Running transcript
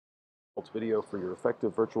video for your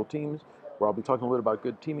effective virtual teams, where I'll be talking a little bit about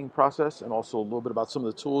good teaming process and also a little bit about some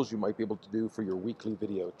of the tools you might be able to do for your weekly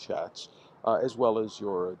video chats, as well as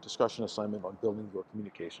your discussion assignment on building your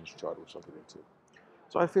communications charter, which I'll get into.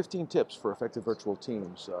 So I have 15 tips for effective virtual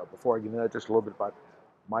teams. Before I get into that, just a little bit about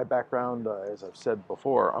my background. As I've said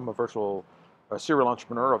before, I'm a serial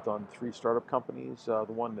entrepreneur. I've done 3 startup companies. The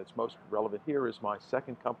one that's most relevant here is my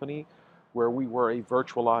second company, where we were a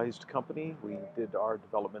virtualized company. We did our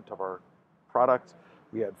development of our product.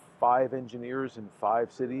 We had 5 engineers in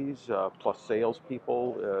 5 cities, plus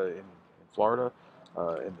salespeople in Florida,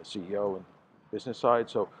 and the CEO and business side.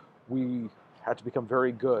 So we had to become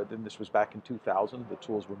very good, and this was back in 2000. The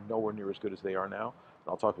tools were nowhere near as good as they are now.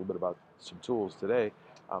 And I'll talk a little bit about some tools today.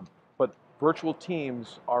 But virtual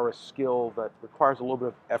teams are a skill that requires a little bit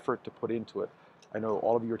of effort to put into it. I know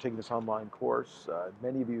all of you are taking this online course.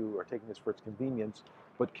 Many of you are taking this for its convenience,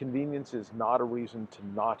 but convenience is not a reason to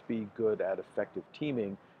not be good at effective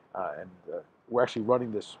teaming. We're actually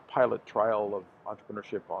running this pilot trial of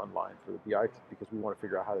entrepreneurship online for the BI because we want to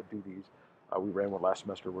figure out how to do these. We ran one last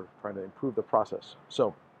semester. We're trying to improve the process.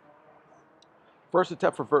 So first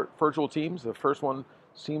step for virtual teams. The first one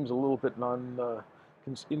seems a little bit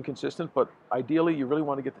inconsistent, but ideally you really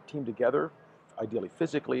want to get the team together, ideally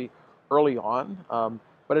physically, early on.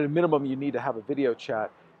 But at a minimum, you need to have a video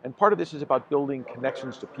chat. And part of this is about building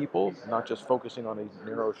connections to people, not just focusing on a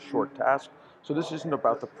narrow, short task. So this isn't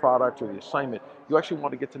about the product or the assignment. You actually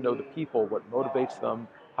want to get to know the people, what motivates them,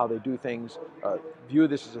 how they do things. View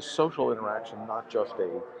this as a social interaction, not just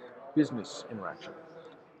a business interaction.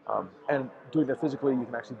 And doing that physically, you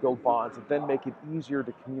can actually build bonds and then make it easier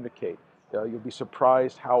to communicate. You'll be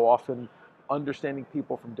surprised how often understanding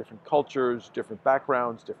people from different cultures, different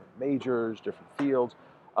backgrounds, different majors, different fields,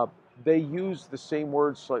 they use the same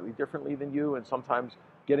words slightly differently than you, and sometimes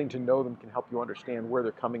getting to know them can help you understand where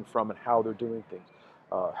they're coming from and how they're doing things.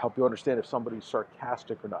 Help you understand if somebody's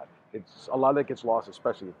sarcastic or not. A lot of that gets lost,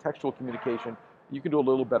 especially in textual communication. You can do a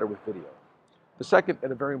little better with video. The second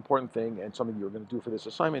and a very important thing, and something you're going to do for this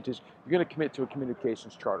assignment, is you're going to commit to a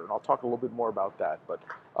communications charter. And I'll talk a little bit more about that. But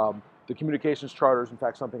the communications charter is, in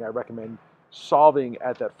fact, something I recommend solving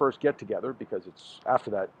at that first get-together, because it's after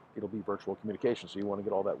that, it'll be virtual communication. So you want to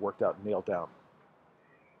get all that worked out and nailed down.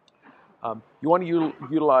 You want to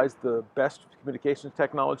utilize the best communications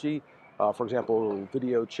technology. For example,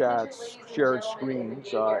 video chats, shared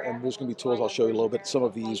screens, and there's going to be tools I'll show you a little bit. Some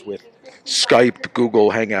of these with Skype,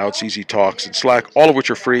 Google Hangouts, Easy Talks, and Slack, all of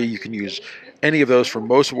which are free. You can use any of those for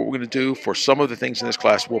most of what we're going to do. For some of the things in this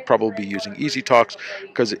class, we'll probably be using Easy Talks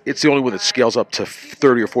because it's the only one that scales up to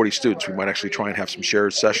 30 or 40 students. We might actually try and have some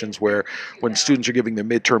shared sessions where when students are giving their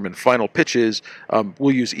midterm and final pitches,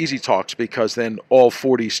 we'll use Easy Talks because then all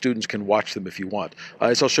 40 students can watch them if you want.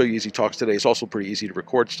 As I'll show you Easy Talks today, it's also pretty easy to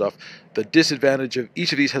record stuff. The disadvantage of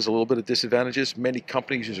each of these has a little bit of disadvantages. Many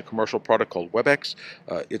companies use a commercial product called WebEx.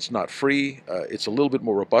 It's not free. It's a little bit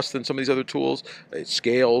more robust than some of these other tools. It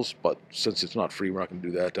scales, but since it's not free, we're not going to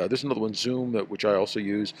do that. There's another one, Zoom, which I also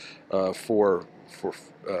use for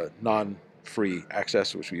non-free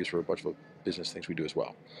access, which we use for a bunch of business things we do as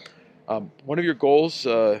well. One of your goals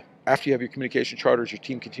after you have your communication charters your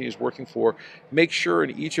team continues working for, make sure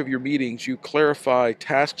in each of your meetings you clarify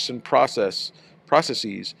tasks and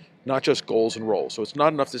processes, not just goals and roles. So it's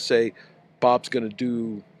not enough to say Bob's going to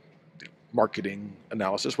do marketing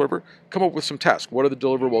analysis, whatever. Come up with some tasks. What are the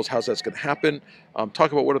deliverables? How's that's going to happen?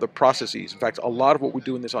 Talk about what are the processes. In fact, a lot of what we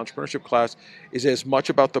do in this entrepreneurship class is as much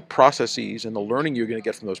about the processes and the learning you're going to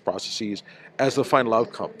get from those processes as the final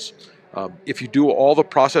outcomes. If you do all the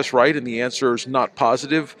process right and the answer is not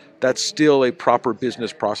positive, that's still a proper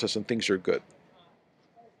business process and things are good.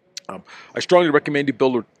 I strongly recommend you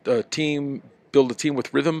build a team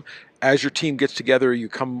with rhythm. As your team gets together, you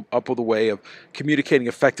come up with a way of communicating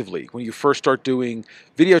effectively. When you first start doing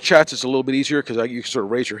video chats, it's a little bit easier because you can sort of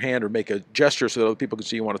raise your hand or make a gesture so that other people can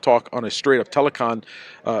see you want to talk. On a straight-up telecon,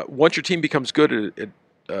 once your team becomes good at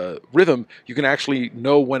rhythm, you can actually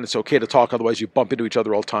know when it's okay to talk. Otherwise, you bump into each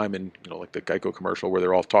other all the time, and like the Geico commercial where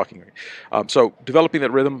they're all talking. So developing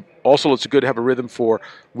that rhythm. Also, it's good to have a rhythm for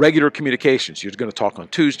regular communications. You're going to talk on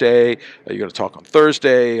Tuesday. You're going to talk on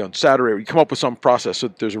Thursday, on Saturday. You come up with some process so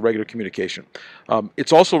that there's a regular communication.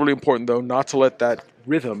 It's also really important, though, not to let that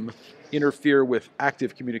rhythm interfere with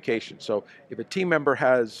active communication. So if a team member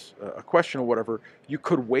has a question or whatever, you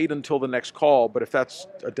could wait until the next call, but if that's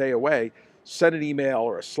a day away, send an email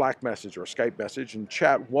or a Slack message or a Skype message and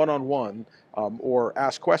chat one-on-one or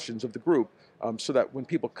ask questions of the group so that when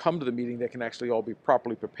people come to the meeting, they can actually all be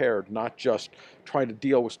properly prepared, not just trying to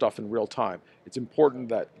deal with stuff in real time. It's important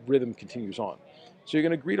that rhythm continues on. So you're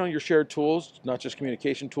going to agree on your shared tools, not just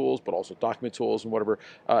communication tools, but also document tools and whatever.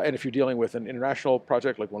 And if you're dealing with an international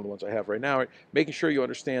project, like one of the ones I have right now, making sure you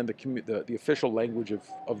understand the official language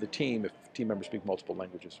of the team if team members speak multiple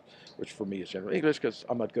languages, which for me is generally English because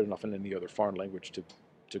I'm not good enough in any other foreign language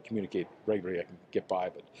to communicate regularly. I can get by,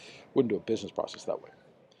 but wouldn't do a business process that way.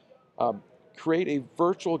 Create a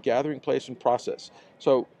virtual gathering place and process.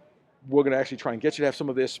 So we're going to actually try and get you to have some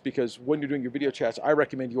of this because when you're doing your video chats, I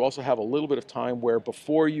recommend you also have a little bit of time where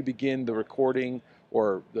before you begin the recording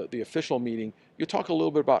or the official meeting, you talk a little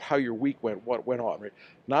bit about how your week went, what went on, right?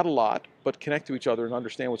 Not a lot, but connect to each other and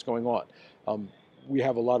understand what's going on. We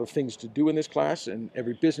have a lot of things to do in this class, and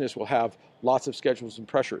every business will have lots of schedules and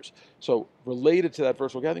pressures. So related to that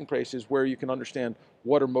virtual gathering place is where you can understand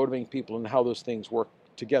what are motivating people and how those things work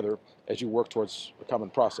together as you work towards a common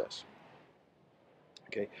process.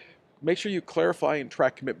 Okay. Make sure you clarify and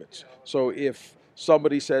track commitments. So if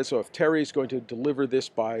somebody says, so if Terry's going to deliver this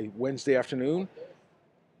by Wednesday afternoon,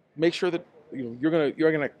 make sure that you're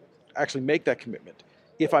gonna actually make that commitment.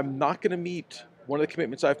 If I'm not going to meet one of the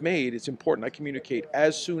commitments I've made, it's important I communicate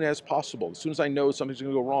as soon as possible. As soon as I know something's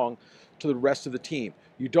going to go wrong, to the rest of the team.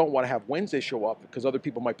 You don't want to have Wednesday show up because other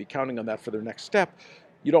people might be counting on that for their next step.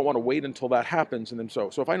 You don't want to wait until that happens and then so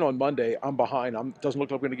if I know on Monday I'm behind, doesn't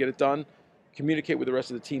look like I'm going to get it done, communicate with the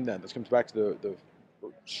rest of the team then. This comes back to the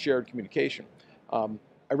shared communication.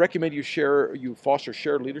 I recommend you foster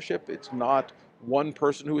shared leadership. It's not one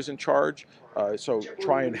person who is in charge. So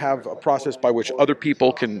try and have a process by which other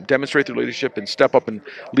people can demonstrate their leadership and step up and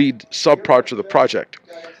lead sub-parts of the project.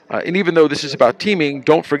 And even though this is about teaming,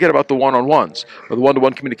 don't forget about the one-on-ones or the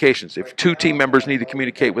one-to-one communications. If two team members need to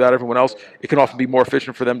communicate without everyone else, it can often be more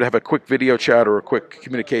efficient for them to have a quick video chat or a quick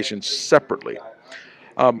communication separately.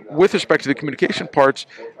 With respect to the communication parts,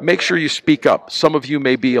 make sure you speak up. Some of you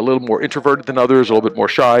may be a little more introverted than others, a little bit more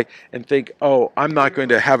shy, and think, oh, I'm not going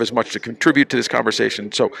to have as much to contribute to this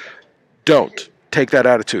conversation, so don't take that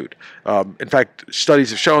attitude. In fact,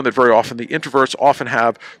 studies have shown that very often the introverts often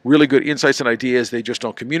have really good insights and ideas. They just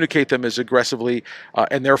don't communicate them as aggressively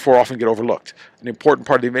and therefore often get overlooked. An important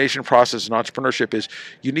part of the innovation process in entrepreneurship is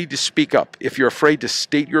you need to speak up. If you're afraid to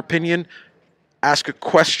state your opinion, ask a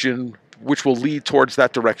question which will lead towards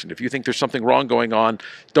that direction. If you think there's something wrong going on,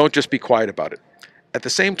 don't just be quiet about it. At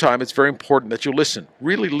the same time, it's very important that you listen.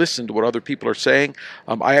 Really listen to what other people are saying.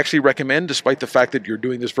 I actually recommend, despite the fact that you're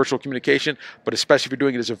doing this virtual communication, but especially if you're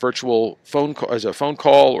doing it as a virtual phone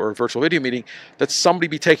call or a virtual video meeting, that somebody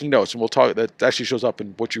be taking notes. And we'll talk. That actually shows up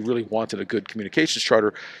in what you really want in a good communications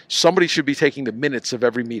charter. Somebody should be taking the minutes of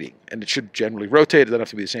every meeting, and it should generally rotate. It doesn't have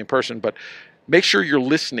to be the same person, but make sure you're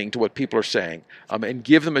listening to what people are saying and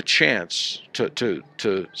give them a chance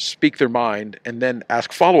to speak their mind and then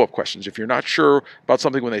ask follow-up questions. If you're not sure about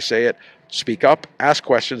something when they say it, speak up, ask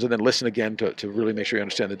questions, and then listen again to really make sure you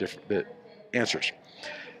understand the answers.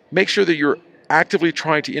 Make sure that you're actively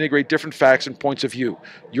trying to integrate different facts and points of view.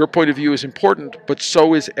 Your point of view is important, but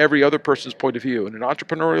so is every other person's point of view. In an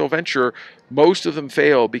entrepreneurial venture, most of them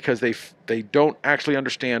fail because they don't actually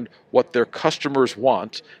understand what their customers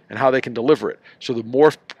want and how they can deliver it. So the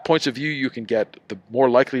more points of view you can get, the more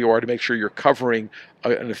likely you are to make sure you're covering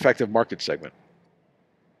an effective market segment.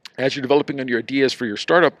 As you're developing on your ideas for your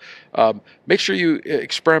startup, make sure you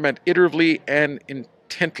experiment iteratively and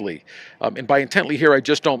intently. And by intently here, I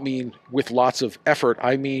just don't mean with lots of effort.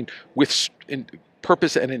 I mean with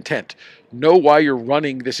purpose and intent. Know why you're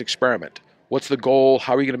running this experiment. What's the goal?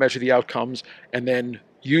 How are you going to measure the outcomes? And then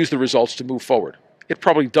use the results to move forward. It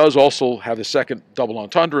probably does also have the second double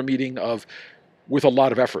entendre meaning of with a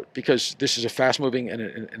lot of effort, because this is a fast-moving and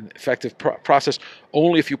an effective process.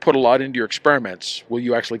 Only if you put a lot into your experiments will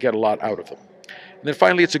you actually get a lot out of them. And then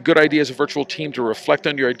finally, it's a good idea as a virtual team to reflect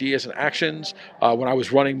on your ideas and actions. When I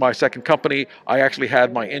was running my second company, I actually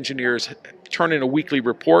had my engineers turn in a weekly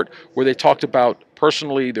report where they talked about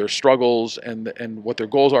personally their struggles and what their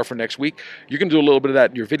goals are for next week. You can do a little bit of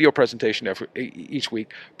that in your video presentation each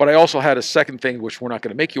week. But I also had a second thing, which we're not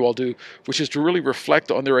going to make you all do, which is to really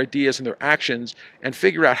reflect on their ideas and their actions and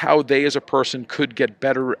figure out how they as a person could get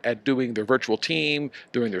better at doing their virtual team,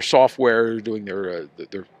 doing their software, doing their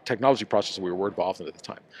technology process that we were involved in at the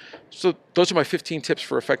time. So those are my 15 tips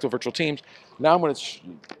for effective virtual teams. Now I'm going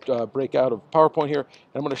to break out of PowerPoint here,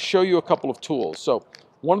 and I'm going to show you a couple of tools. So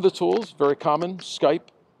one of the tools, very common, Skype,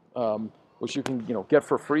 which you can get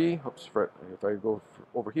for free. Oops, if I go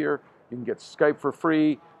over here, you can get Skype for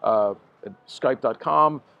free at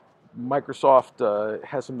Skype.com. Microsoft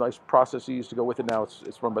has some nice processes to go with it now.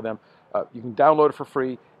 It's run by them. You can download it for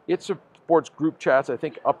free. It supports group chats, I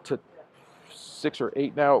think up to 6 or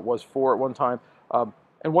 8 now. It was 4 at one time.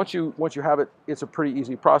 And once you have it, it's a pretty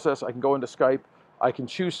easy process. I can go into Skype. I can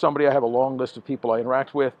choose somebody. I have a long list of people I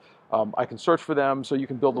interact with. I can search for them, so you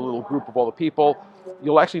can build a little group of all the people.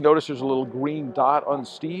 You'll actually notice there's a little green dot on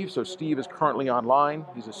Steve. So Steve is currently online.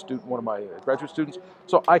 He's a student, one of my graduate students.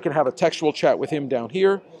 So I can have a textual chat with him down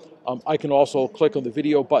here. I can also click on the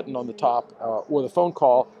video button on the top or the phone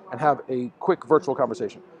call and have a quick virtual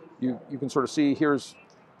conversation. You can sort of see here's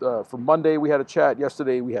for Monday we had a chat.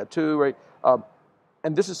 Yesterday we had two, right?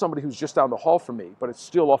 And this is somebody who's just down the hall from me, but it's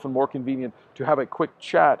still often more convenient to have a quick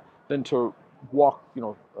chat than to walk,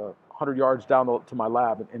 100 yards down to my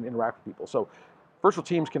lab and interact with people. So virtual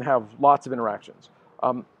teams can have lots of interactions.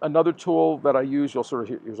 Another tool that I use, you'll sort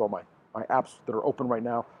of here's all my apps that are open right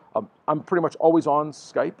now. I'm pretty much always on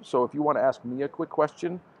Skype, so if you want to ask me a quick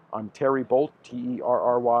question, I'm Terry Boult,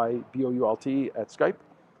 TerryBoult at Skype.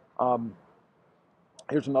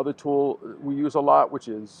 Here's another tool we use a lot, which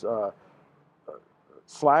is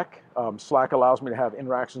Slack. Slack allows me to have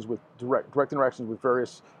interactions with direct interactions with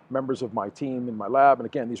various members of my team in my lab. And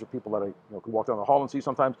again, these are people that I can walk down the hall and see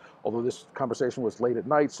sometimes, although this conversation was late at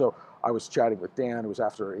night, so I was chatting with Dan. It was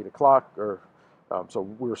after 8 o'clock, so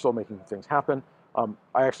we were still making things happen.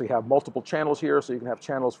 I actually have multiple channels here, so you can have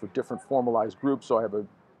channels for different formalized groups. So I have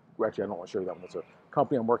actually I don't want to show you that one. It's a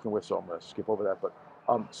company I'm working with, so I'm going to skip over that. But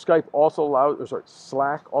Slack also allows you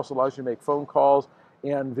to make phone calls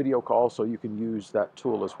and video calls, so you can use that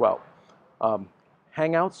tool as well.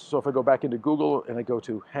 Hangouts, so if I go back into Google and I go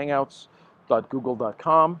to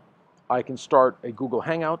hangouts.google.com, I can start a Google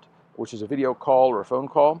Hangout, which is a video call or a phone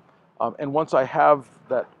call. And once I have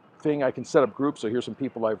that thing, I can set up groups. So here's some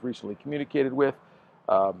people I've recently communicated with.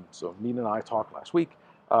 So Nina and I talked last week.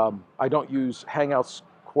 I don't use Hangouts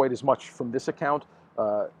quite as much from this account.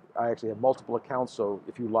 I actually have multiple accounts, so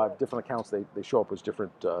if you live different accounts, they show up as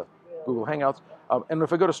different Google Hangouts. And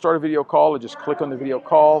if I go to start a video call, I just click on the video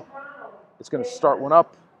call. It's going to start one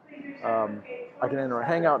up. I can enter a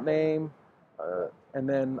Hangout name, and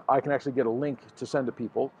then I can actually get a link to send to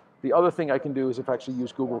people. The other thing I can do is if I actually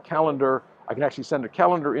use Google Calendar, I can actually send a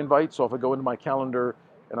calendar invite. So if I go into my calendar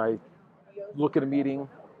and I look at a meeting,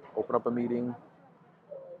 open up a meeting,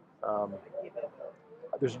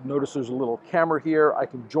 notice there's a little camera here. I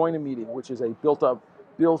can join a meeting, which is a built up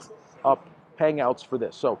Hangouts for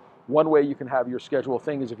this. So one way you can have your schedule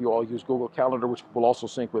thing is if you all use Google Calendar, which will also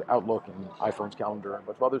sync with Outlook and iPhone's calendar and a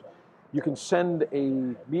bunch of others. You can send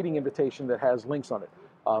a meeting invitation that has links on it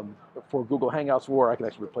for Google Hangouts, or I can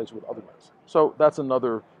actually replace it with other links. So that's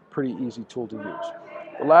another pretty easy tool to use.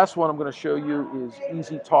 The last one I'm going to show you is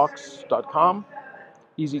easytalks.com.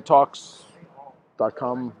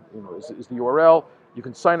 easytalks.com is the URL. You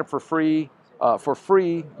can sign up for free. For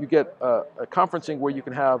free, you get a conferencing where you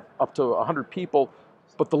can have up to 100 people,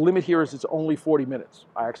 but the limit here is it's only 40 minutes.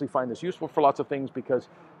 I actually find this useful for lots of things because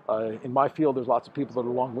in my field there's lots of people that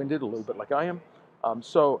are long-winded, a little bit like I am.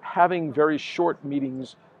 So having very short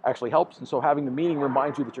meetings actually helps, and so having the meeting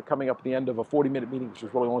reminds you that you're coming up at the end of a 40-minute meeting, which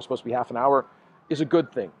is really only supposed to be half an hour, is a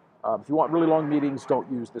good thing. If you want really long meetings,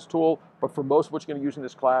 don't use this tool, but for most of what you're going to use in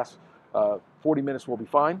this class, 40 minutes will be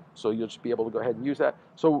fine, so you'll just be able to go ahead and use that.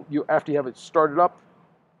 So after you have it started up,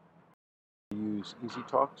 use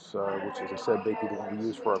EasyTalks, which, as I said, may be the one we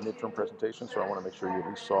use for our midterm presentation, so I want to make sure you at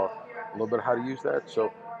least saw a little bit of how to use that.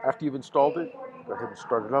 So after you've installed it, go ahead and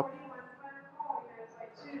start it up.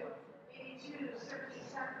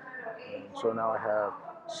 And so now I have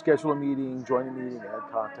schedule a meeting, join a meeting,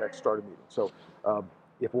 add contact, start a meeting. So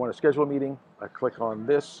if I want to schedule a meeting, I click on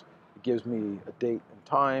this. It gives me a date and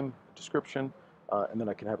time, a description, and then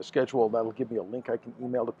I can have a schedule. That'll give me a link I can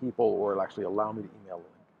email to people, or it'll actually allow me to email a link.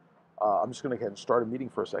 I'm just going to go ahead and start a meeting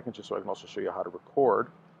for a second, just so I can also show you how to record.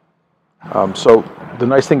 So the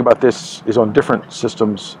nice thing about this is on different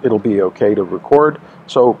systems, it'll be okay to record.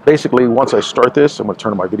 So basically, once I start this, I'm going to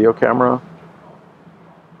turn on my video camera.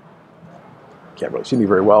 Can't really see me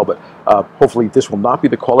very well, but hopefully this will not be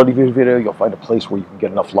the quality of your video. You'll find a place where you can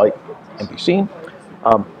get enough light and be seen.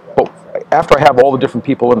 But after I have all the different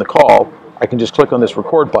people in the call, I can just click on this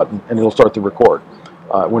record button and it'll start to record.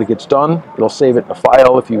 When it gets done, it'll save it in a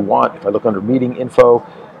file if you want. If I look under meeting info,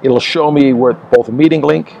 it'll show me where both a meeting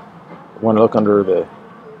link. When I look under the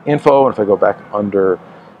info, and if I go back under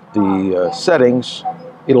the settings,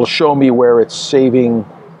 it'll show me where it's saving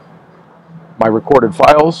my recorded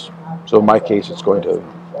files. So in my case, it's going to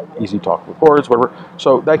EasyTalk Records, whatever.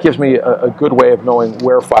 So that gives me a good way of knowing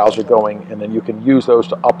where files are going, and then you can use those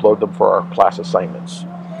to upload them for our class assignments.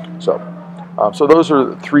 So those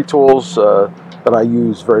are the 3 tools that I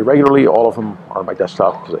use very regularly. All of them are on my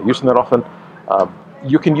desktop because I use them that often.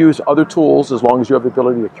 You can use other tools as long as you have the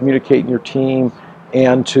ability to communicate in your team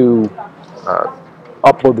and to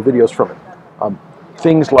upload the videos from it.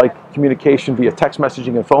 Things like communication via text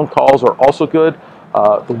messaging and phone calls are also good.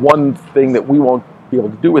 The one thing that we won't be able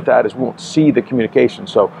to do with that is we won't see the communication.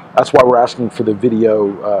 So that's why we're asking for the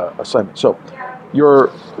video assignment. So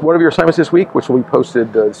one of your assignments this week, which will be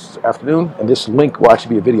posted this afternoon, and this link will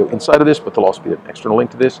actually be a video inside of this, but there'll also be an external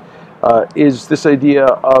link to this, is this idea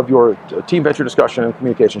of your team venture discussion and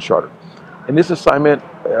communication charter. In this assignment,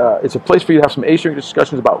 it's a place for you to have some asynchronous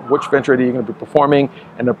discussions about which venture idea you're going to be performing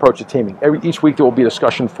and an approach to teaming. Each week there will be a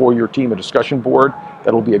discussion for your team, a discussion board.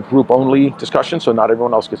 That'll be a group-only discussion, so not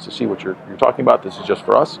everyone else gets to see what you're talking about. This is just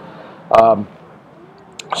for us.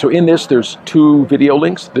 So in this, there's 2 video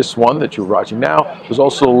links. This one that you're watching now. There's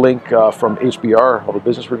also a link from HBR, Harvard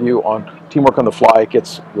Business Review, on teamwork on the fly. It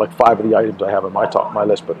gets like 5 of the items I have on my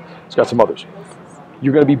list, but it's got some others.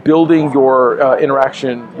 You're going to be building your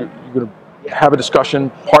interaction. You're going to have a discussion,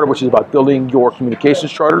 part of which is about building your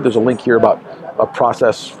communications charter. There's a link here about a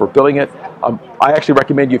process for building it. I actually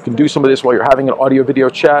recommend you can do some of this while you're having an audio-video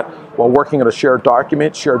chat, while working on a shared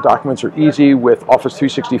document. Shared documents are easy with Office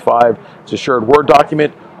 365. It's a shared Word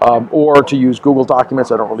document, or to use Google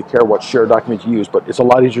Documents. I don't really care what shared document you use, but it's a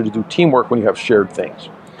lot easier to do teamwork when you have shared things.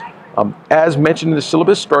 As mentioned in the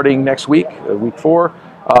syllabus, starting next week, week 4,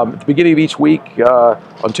 at the beginning of each week,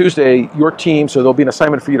 on Tuesday, your team, so there'll be an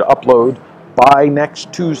assignment for you to upload by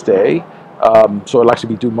next Tuesday. So it'll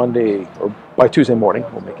actually be due Monday, or by Tuesday morning.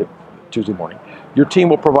 We'll make it Tuesday morning. Your team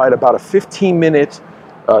will provide about a 15-minute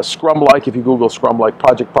Scrum-like, if you Google Scrum-like,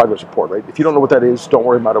 project progress report, right? If you don't know what that is, don't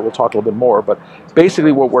worry about it. We'll talk a little bit more. But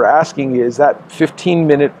basically what we're asking is that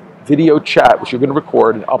 15-minute video chat, which you're going to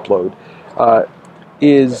record and upload,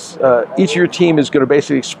 each of your team is going to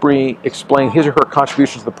basically explain his or her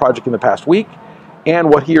contributions to the project in the past week and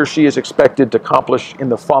what he or she is expected to accomplish in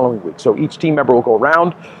the following week. So each team member will go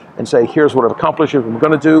around and say, here's what I've accomplished, here's what we're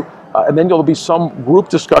going to do, and then there'll be some group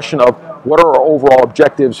discussion of what are our overall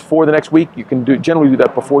objectives for the next week. You can generally do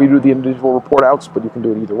that before you do the individual report outs, but you can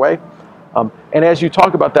do it either way. And as you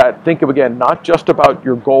talk about that, think of, again, not just about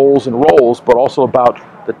your goals and roles, but also about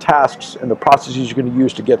the tasks and the processes you're going to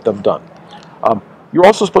use to get them done. You're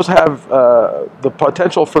also supposed to have the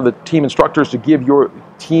potential for the team instructors to give your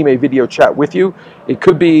team a video chat with you. It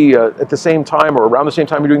could be at the same time or around the same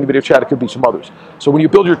time you're doing the video chat. It could be some others. So when you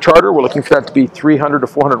build your charter, we're looking for that to be 300 to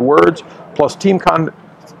 400 words, plus team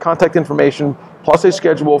contact information, plus a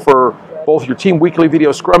schedule for both your team weekly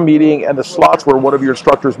video Scrum meeting and the slots where one of your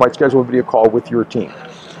instructors might schedule a video call with your team.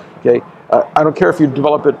 Okay. I don't care if you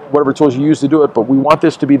develop it, whatever tools you use to do it, but we want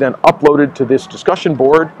this to be then uploaded to this discussion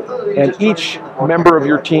board, and each member of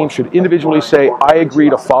your team should individually say, I agree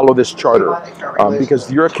to follow this charter, because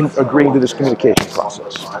you're agreeing to this communication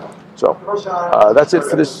process. So that's it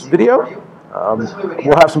for this video.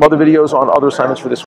 We'll have some other videos on other assignments for this